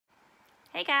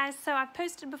Hey guys, so I've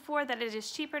posted before that it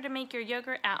is cheaper to make your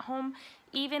yogurt at home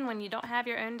even when you don't have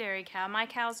your own dairy cow. My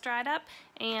cow's dried up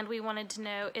and we wanted to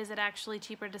know, is it actually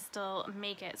cheaper to still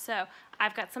make it? So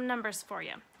I've got some numbers for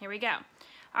you. Here we go.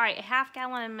 All right, a half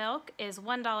gallon of milk is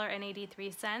 $1.83.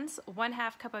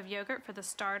 1/2 cup of yogurt for the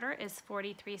starter is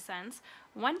 43 cents.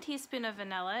 1 teaspoon of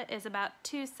vanilla is about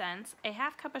 2 cents. A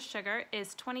half cup of sugar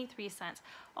is 23 cents.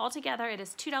 Altogether, it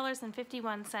is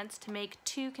 $2.51 to make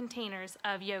 2 containers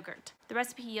of yogurt. The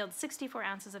recipe yields 64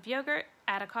 ounces of yogurt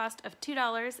at a cost of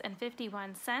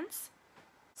 $2.51.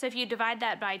 So if you divide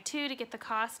that by 2 to get the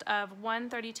cost of 1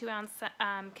 32-ounce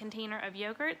container of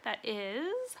yogurt, that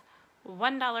is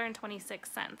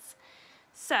 $1.26.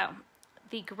 So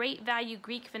the Great Value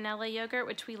Greek vanilla yogurt,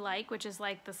 which we like, which is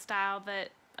like the style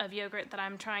of yogurt that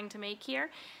I'm trying to make here,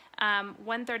 1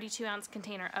 32-ounce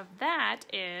container of that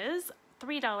is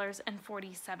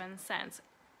 $3.47.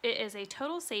 It is a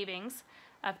total savings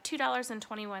of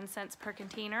 $2.21 per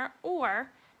container,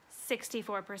 or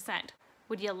 64%.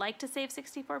 Would you like to save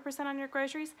 64% on your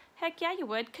groceries? Heck yeah, you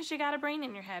would, because you got a brain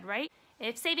in your head, right?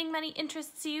 If saving money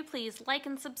interests you, please like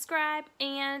and subscribe.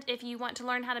 And if you want to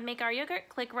learn how to make our yogurt,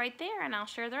 click right there and I'll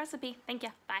share the recipe. Thank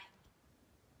you. Bye.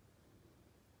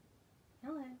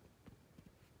 Hello.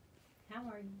 How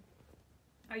are you?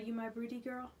 Are you my broody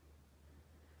girl?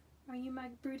 Are you my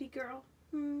broody girl?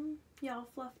 Y'all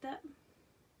fluffed up?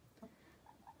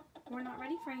 We're not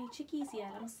ready for any chickies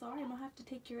yet. I'm sorry, I'm gonna have to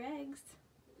take your eggs.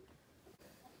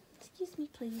 Excuse me,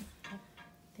 please.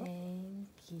 Thank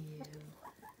you.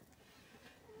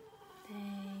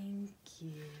 Thank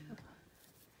you.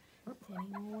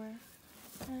 Any more?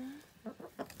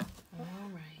 All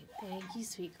right. Thank you,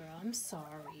 sweet girl. I'm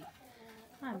sorry.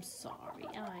 I'm sorry.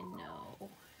 I know.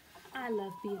 I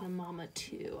love being a mama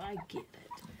too. I get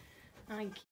it. I get